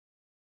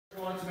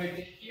We want to make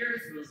the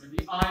ears move and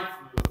the eyes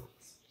move.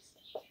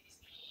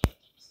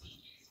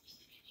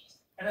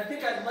 And I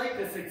think I like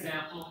this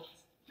example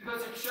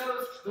because it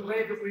shows the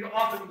way that we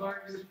often learn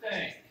new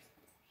things.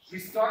 We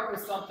start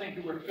with something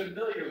that we're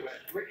familiar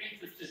with, we're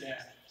interested in.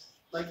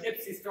 Like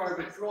Ipsy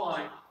started with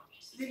drawing,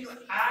 then you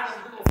add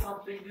a little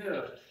something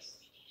new.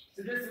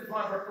 So this is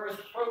one of our first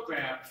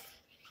programs,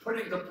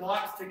 putting the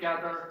blocks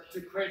together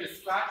to create a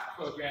scratch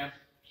program,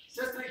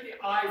 just to make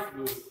the eyes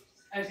move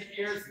and the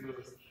ears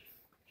move.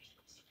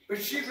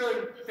 But she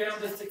really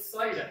found this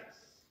exciting.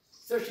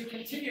 So she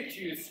continued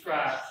to use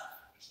Scratch,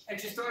 and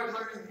she started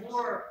learning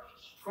more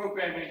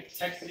programming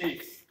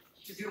techniques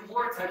to do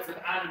more types of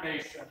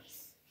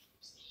animations.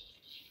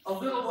 A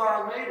little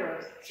while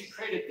later, she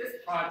created this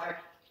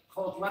project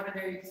called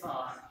Lemonade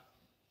Time.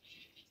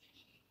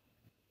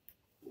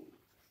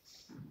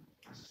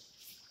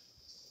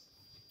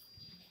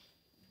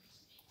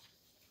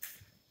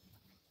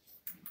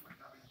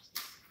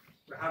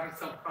 We're having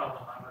some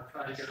problem. I'm going to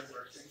try to get it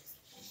working.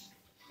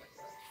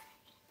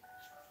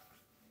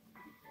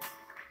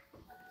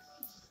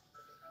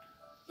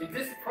 In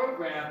this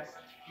program,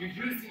 you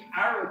use the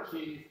arrow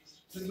key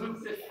to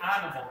move this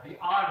animal, the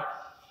otter.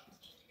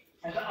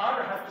 And the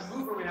otter has to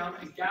move around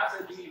and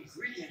gather the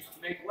ingredients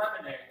to make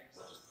lemonade,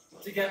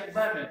 to get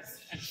lemons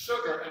and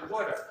sugar and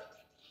water.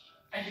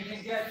 And you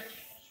can get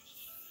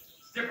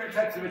different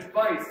types of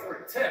advice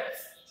or tips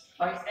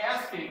by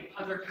asking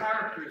other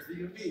characters that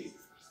you meet.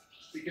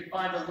 So you can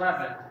find a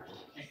lemon,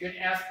 and you can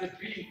ask the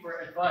bee for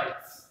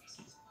advice.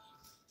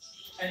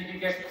 And you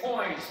can get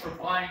coins for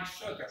buying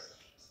sugar.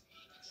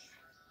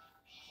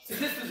 So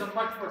this is a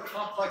much more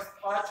complex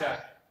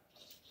project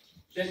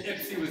than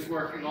Ipsy was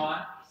working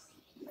on.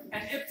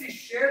 And Ipsy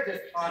shared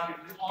this project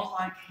in the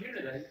online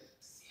community,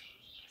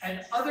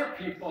 and other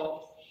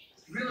people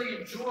really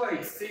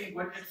enjoyed seeing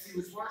what Ipsy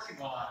was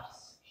working on.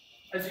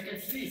 As you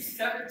can see,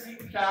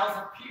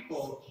 17,000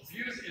 people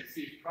viewed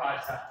Ipsy's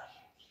project.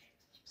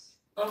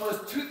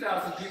 Almost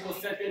 2,000 people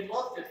said they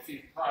loved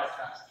Ipsy's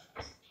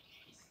project.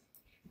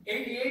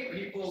 88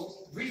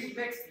 people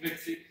remixed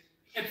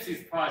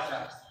Ipsy's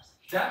project.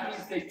 That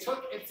means they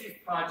took Ipsy's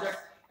project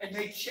and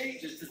made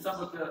changes to some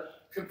of the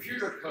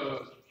computer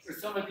code or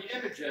some of the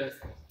images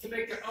to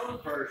make their own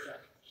version.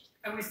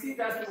 And we see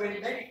that's the way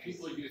many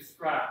people use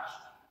Scratch.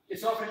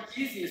 It's often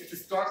easiest to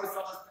start with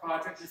someone's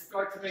project and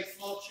start to make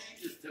small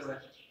changes to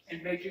it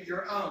and make it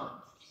your own.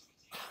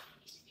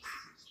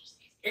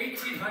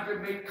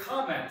 1,800 made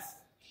comments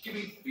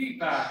giving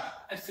feedback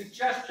and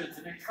suggestions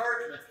and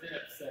encouragements to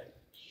Ipsy.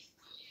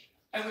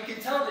 And we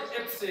can tell that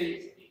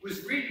Ipsy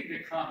was reading the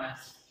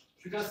comments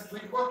because if we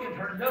look in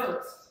her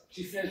notes,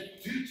 she says,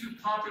 due to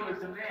popular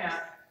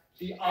demand,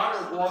 the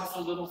otter walks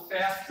a little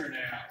faster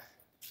now.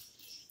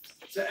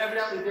 So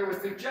evidently there were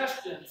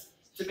suggestions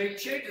to make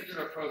changes in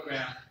her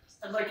program.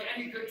 And like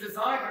any good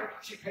designer,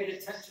 she paid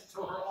attention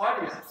to her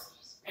audience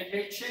and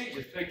made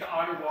changes to make the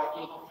otter walk a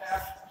little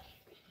faster.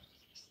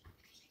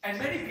 And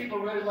many people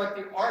really liked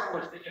the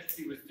artwork that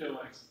Ipsy was doing.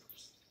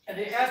 And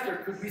they asked her,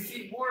 could we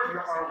see more of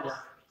your artwork?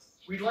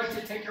 We'd like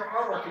to take your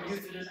artwork and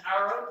use it in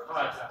our own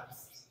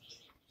projects.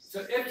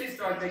 So Ipsy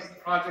started making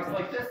projects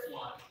like this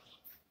one.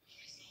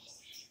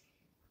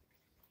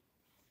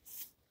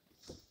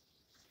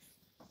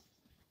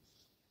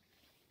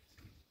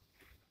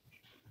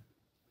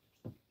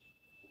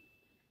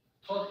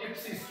 Called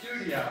Ipsy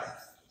Studio.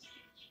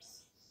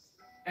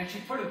 And she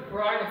put a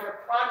variety of her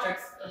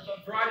projects,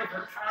 a variety of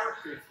her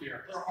characters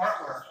here, her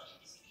artwork,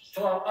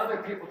 to allow other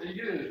people to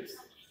use.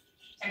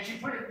 And she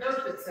put a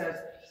note that says,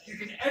 you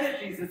can edit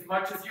these as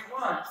much as you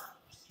want,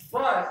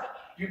 but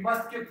you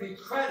must give me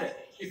credit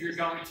if you're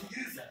going to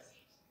use it.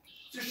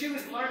 So she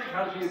was learning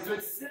how to be a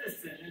good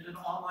citizen in an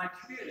online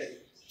community,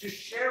 to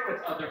share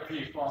with other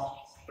people,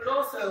 but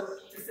also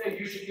to say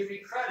you should give me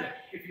credit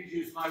if you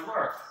use my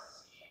work.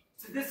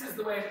 So this is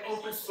the way an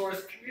open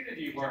source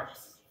community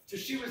works. So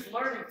she was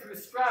learning through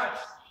Scratch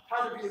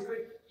how to be a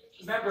good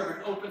member of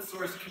an open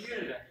source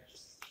community.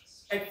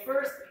 At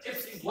first,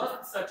 Ipsy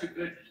wasn't such a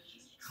good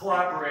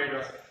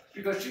collaborator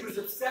because she was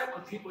upset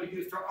when people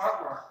used her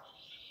artwork.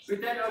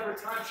 But then over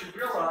time, she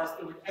realized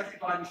that when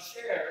everybody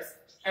shares,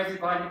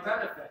 everybody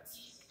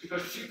benefits,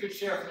 because she could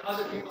share from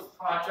other people's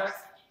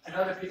projects and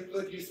other people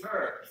could use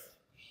hers.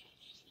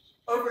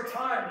 Over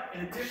time,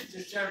 in addition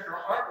to sharing her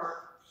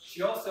artwork,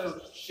 she also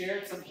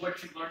shared some of what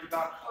she learned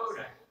about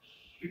coding,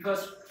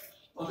 because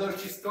although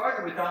she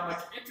started without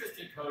much interest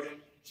in coding,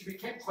 she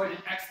became quite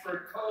an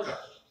expert coder,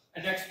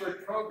 an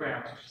expert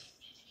programmer.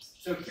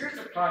 So here's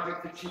a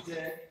project that she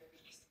did.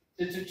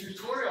 It's a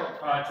tutorial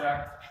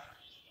project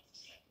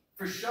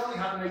for showing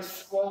how to make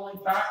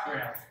scrolling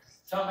backgrounds,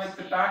 how to make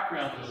the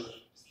background move.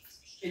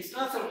 It's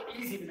not so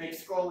easy to make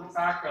scrolling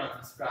backgrounds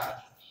in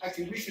Scratch.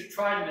 Actually, we should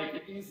try to make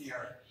it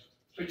easier.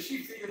 But she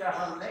figured out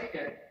how to make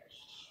it,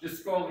 the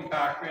scrolling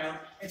background,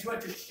 and she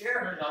wanted to share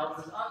her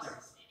knowledge with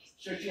others.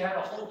 So she had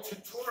a whole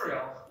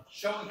tutorial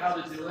showing how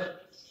to do it,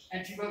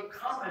 and she wrote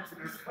comments in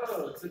her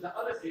code so that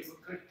other people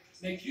could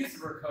make use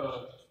of her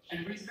code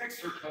and remix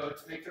her code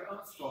to make their own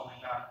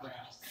scrolling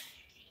backgrounds.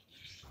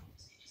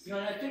 You know,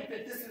 and I think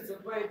that this is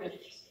a way that,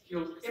 you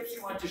know,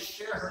 Ipsy wanted to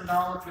share her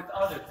knowledge with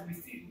others. And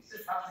we see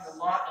this happening a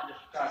lot in the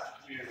Scratch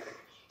community.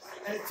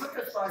 And it took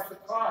us by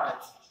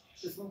surprise,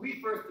 because when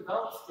we first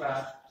developed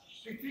Scratch,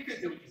 we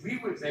figured that we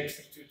would make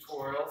some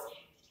tutorials,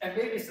 and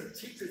maybe some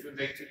teachers would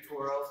make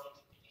tutorials.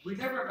 We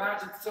never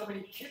imagined so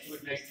many kids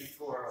would make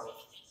tutorials.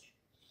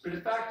 But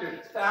in fact, there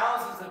are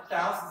thousands and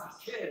thousands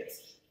of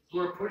kids who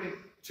are putting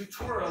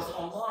tutorials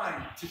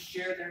online to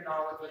share their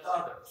knowledge with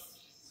others.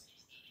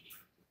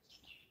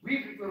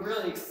 We were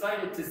really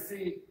excited to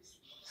see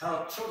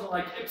how children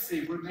like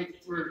Ipsy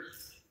were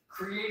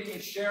creating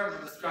and sharing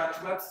the Scratch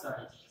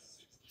website.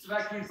 So in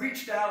fact, we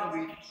reached out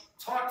and we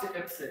talked to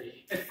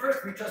Ipsy. At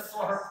first, we just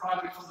saw her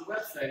project on the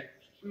website.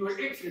 We were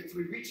interested, so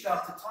we reached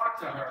out to talk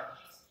to her.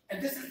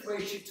 And this is the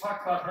way she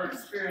talked about her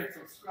experience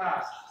with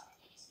Scratch.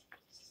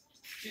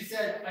 She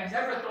said, I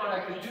never thought I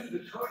could do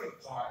the coding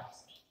part.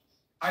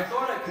 I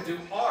thought I could do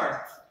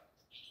art,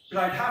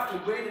 but I'd have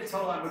to wait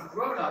until I was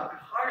grown up and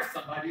hire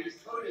somebody to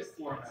code it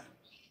for me.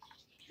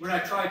 When I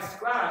tried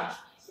Scratch,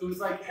 it was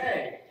like,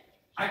 hey,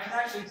 I can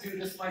actually do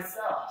this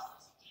myself.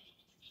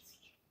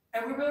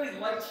 And we really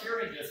liked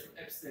hearing this from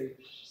Ipsy,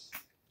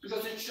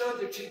 because it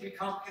showed that she'd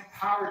become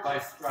empowered by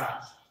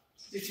Scratch,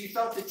 that she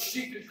felt that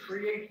she could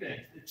create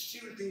things, that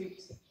she would be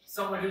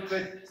someone who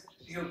could,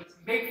 you know,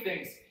 make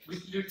things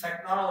with new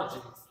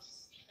technologies.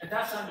 And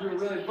that's what we were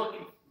really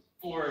looking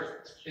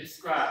for in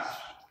Scratch.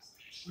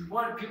 We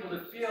wanted people to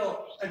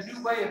feel a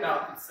new way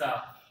about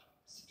themselves.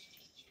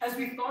 As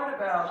we thought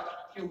about,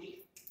 you know,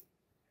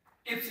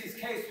 Ipsy's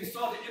case, we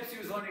saw that Ipsy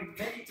was learning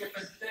many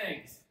different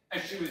things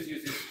as she was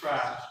using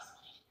Scratch,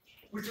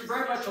 which are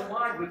very much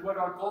aligned with what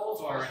our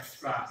goals are in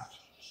Scratch.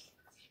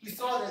 We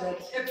saw that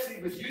as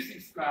Ipsy was using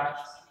Scratch,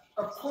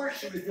 of course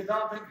she was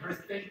developing her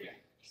thinking.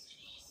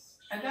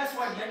 And that's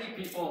why many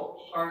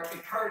people are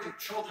encouraging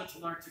children to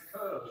learn to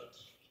code.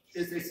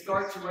 As they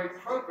start to write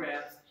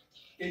programs,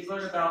 they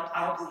learn about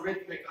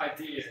algorithmic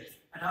ideas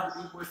and how to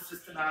be more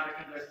systematic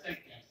in their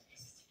thinking.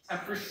 And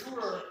for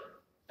sure,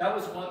 that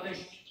was one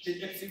thing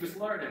that Ipsy was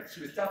learning.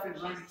 She was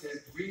definitely learning to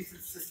reason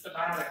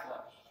systematically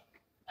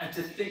and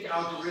to think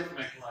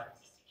algorithmically.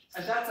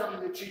 And that's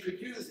something that she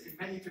could use in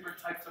many different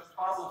types of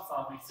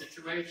problem-solving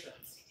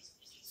situations.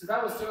 So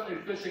that was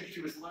certainly a good thing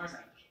she was learning.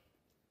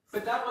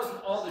 But that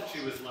wasn't all that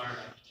she was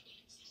learning.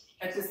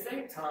 At the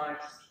same time,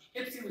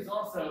 Ipsy was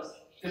also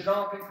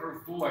developing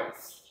her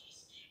voice.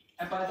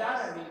 And by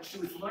that I mean she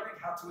was learning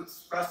how to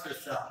express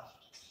herself,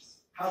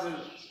 how to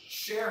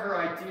share her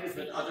ideas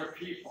with other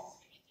people.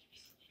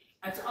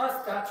 And to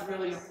us, that's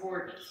really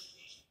important.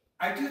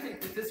 I do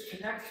think that this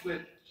connects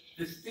with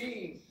the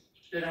theme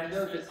that I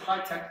know that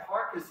High Tech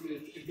Park has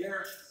used in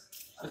their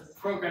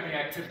programming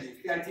activities,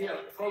 the idea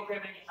of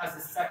programming as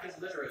a second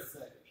literacy.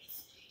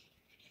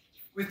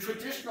 With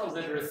traditional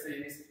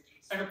literacies,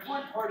 an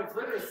important part of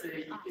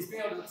literacy is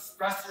being able to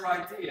express your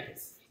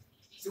ideas.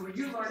 So when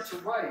you learn to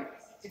write,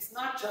 it's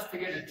not just to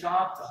get a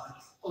job done,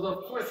 although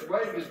of course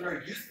writing is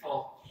very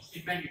useful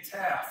in many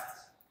tasks,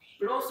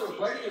 but also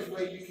writing is a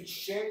way you can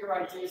share your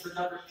ideas with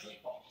other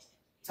people,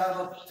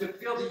 to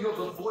feel that you have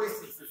a voice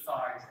in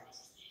society.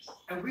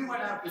 And we want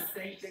to have the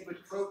same thing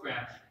with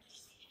programming.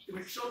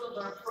 When children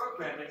learn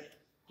programming,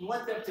 we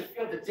want them to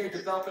feel that they're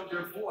developing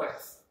their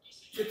voice,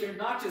 that they're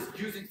not just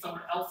using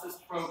someone else's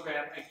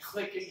program and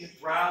clicking and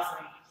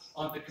browsing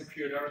on the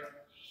computer,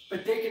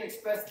 but they can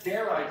express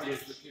their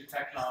ideas with new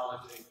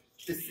technology,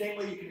 the same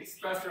way you can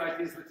express your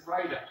ideas with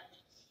writing.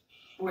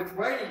 With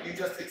writing, you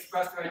just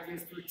express your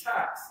ideas through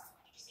text.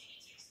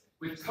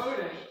 With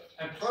coding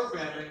and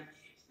programming,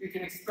 you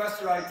can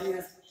express your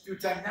ideas through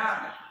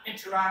dynamic,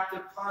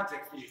 interactive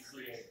projects that you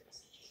create.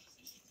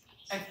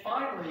 And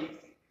finally,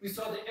 we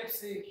saw that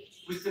Ipsy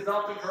was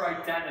developing her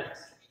identity.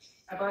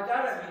 And by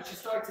that I mean she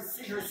started to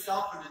see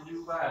herself in a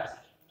new way.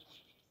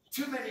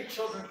 Too many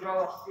children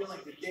grow up feeling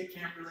that they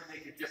can't really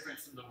make a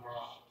difference in the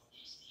world.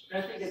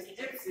 And I think as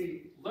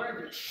Ipsy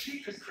learned that she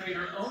could create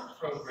her own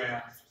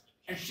programs,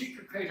 and she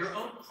could create her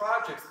own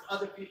projects that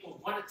other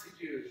people wanted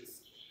to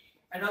use,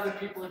 and other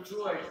people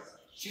enjoyed,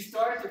 she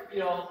started to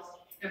feel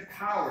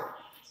empowered,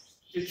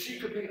 that she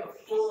could be a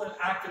full and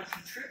active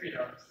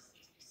contributor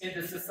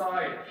into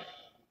society.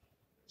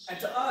 And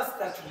to us,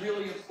 that's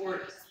really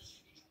important,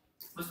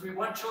 because we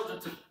want children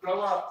to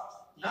grow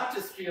up not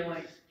just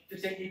feeling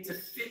that they need to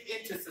fit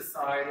into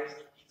society,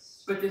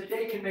 but that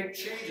they can make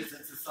changes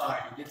in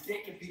society, that they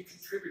can be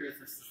contributors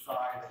to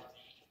society.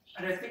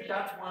 And I think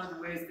that's one of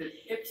the ways that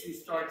Ipsy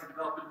started to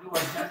develop a new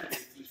identity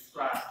through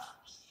Scratch.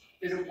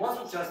 That it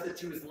wasn't just that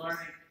she was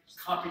learning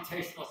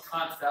computational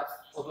concepts,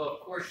 although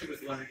of course she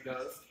was learning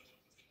those,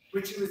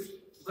 but she was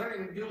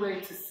learning a new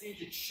way to see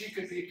that she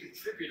could be a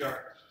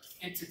contributor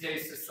in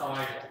today's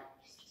society.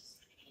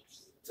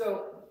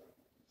 So,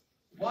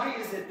 why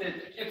is it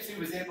that Ipsy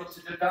was able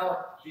to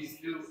develop these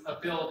new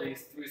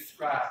abilities through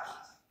Scratch?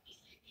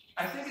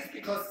 I think it's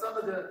because some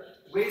of the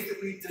ways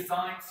that we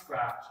design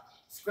Scratch.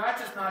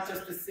 Scratch is not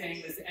just the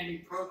same as any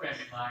programming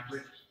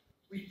language.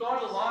 We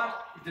thought a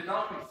lot in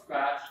developing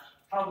Scratch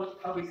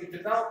how we could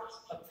develop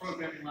a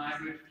programming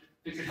language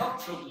that could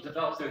help children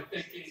develop their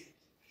thinking,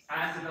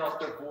 and develop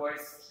their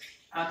voice,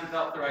 and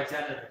develop their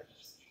identity.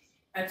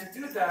 And to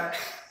do that,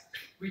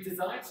 we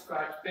designed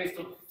Scratch based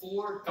on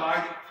 4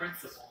 guiding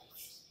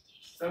principles.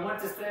 So I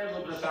want to say a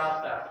little bit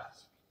about that.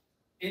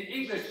 In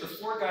English, the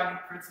 4 guiding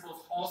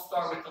principles all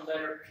start with the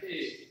letter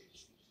P.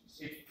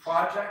 It's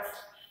projects,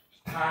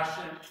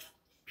 passion,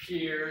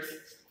 peers,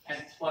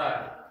 and play.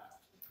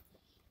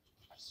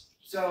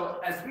 So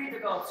as we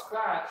develop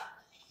Scratch,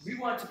 we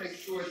want to make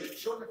sure that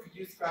children can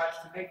use Scratch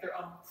to make their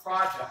own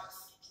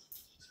projects.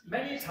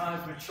 Many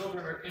times when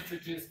children are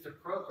introduced to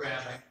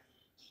programming,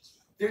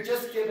 they're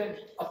just given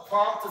a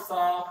problem to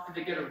solve, and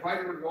they get a right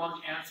or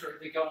wrong answer, and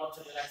they go on to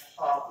the next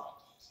problem.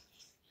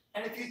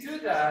 And if you do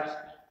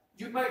that,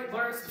 you might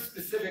learn some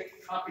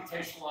specific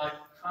computational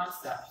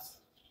concepts.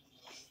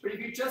 But if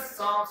you just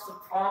solve some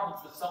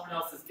problems that someone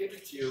else has given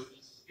to you,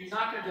 you're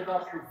not going to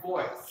develop your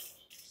voice.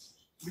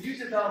 When you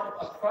develop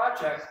a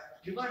project,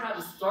 you learn how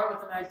to start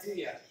with an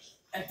idea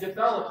and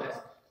develop it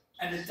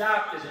and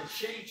adapt it and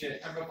change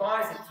it and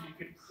revise it so you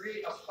can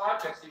create a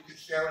project that you can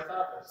share with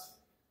others.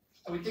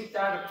 And we think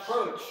that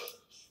approach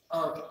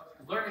of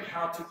learning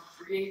how to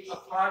create a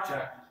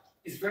project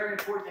is very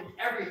important in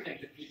everything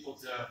that people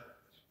do.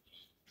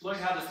 Learn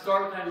how to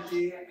start with an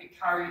idea and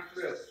carry it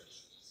through.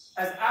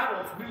 As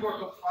adults, we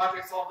work on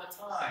projects all the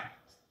time.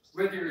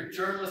 Whether you're a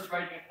journalist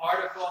writing an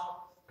article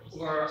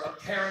or a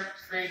parent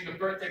creating a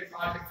birthday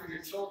project for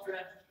your children,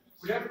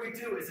 whatever we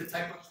do is a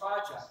type of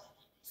project.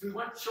 So we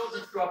want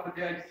children to grow up with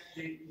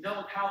they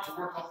know how to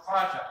work on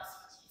projects.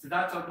 So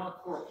that's one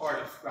core part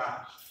of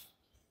Scratch.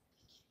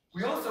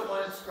 We also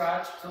wanted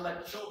Scratch to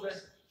let children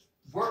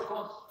work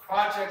on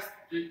projects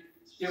that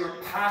they were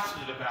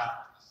passionate about.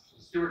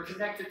 They were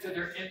connected to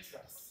their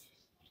interests.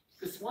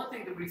 Because one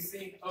thing that we've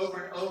seen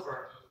over and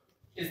over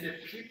is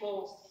that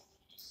people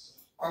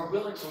are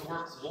willing to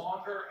work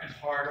longer and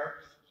harder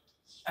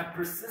and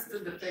persist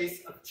in the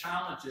face of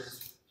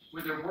challenges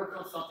where they're working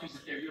on something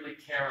that they really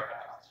care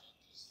about,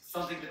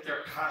 something that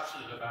they're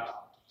passionate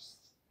about.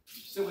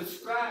 So with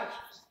Scratch,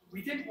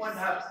 we didn't want to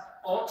have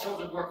all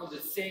children work on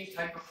the same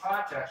type of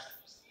project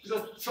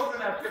because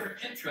children have different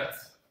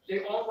interests.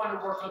 They all want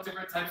to work on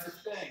different types of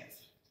things.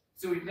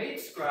 So we made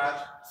Scratch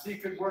so you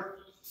could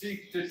work, so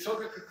the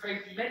children could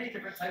create many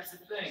different types of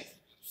things.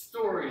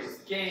 Stories,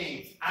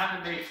 games,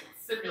 animations,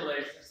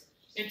 simulations,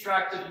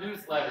 interactive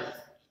newsletters,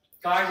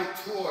 guided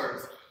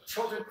tours.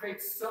 Children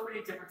create so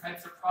many different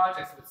types of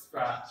projects with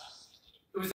Scratch.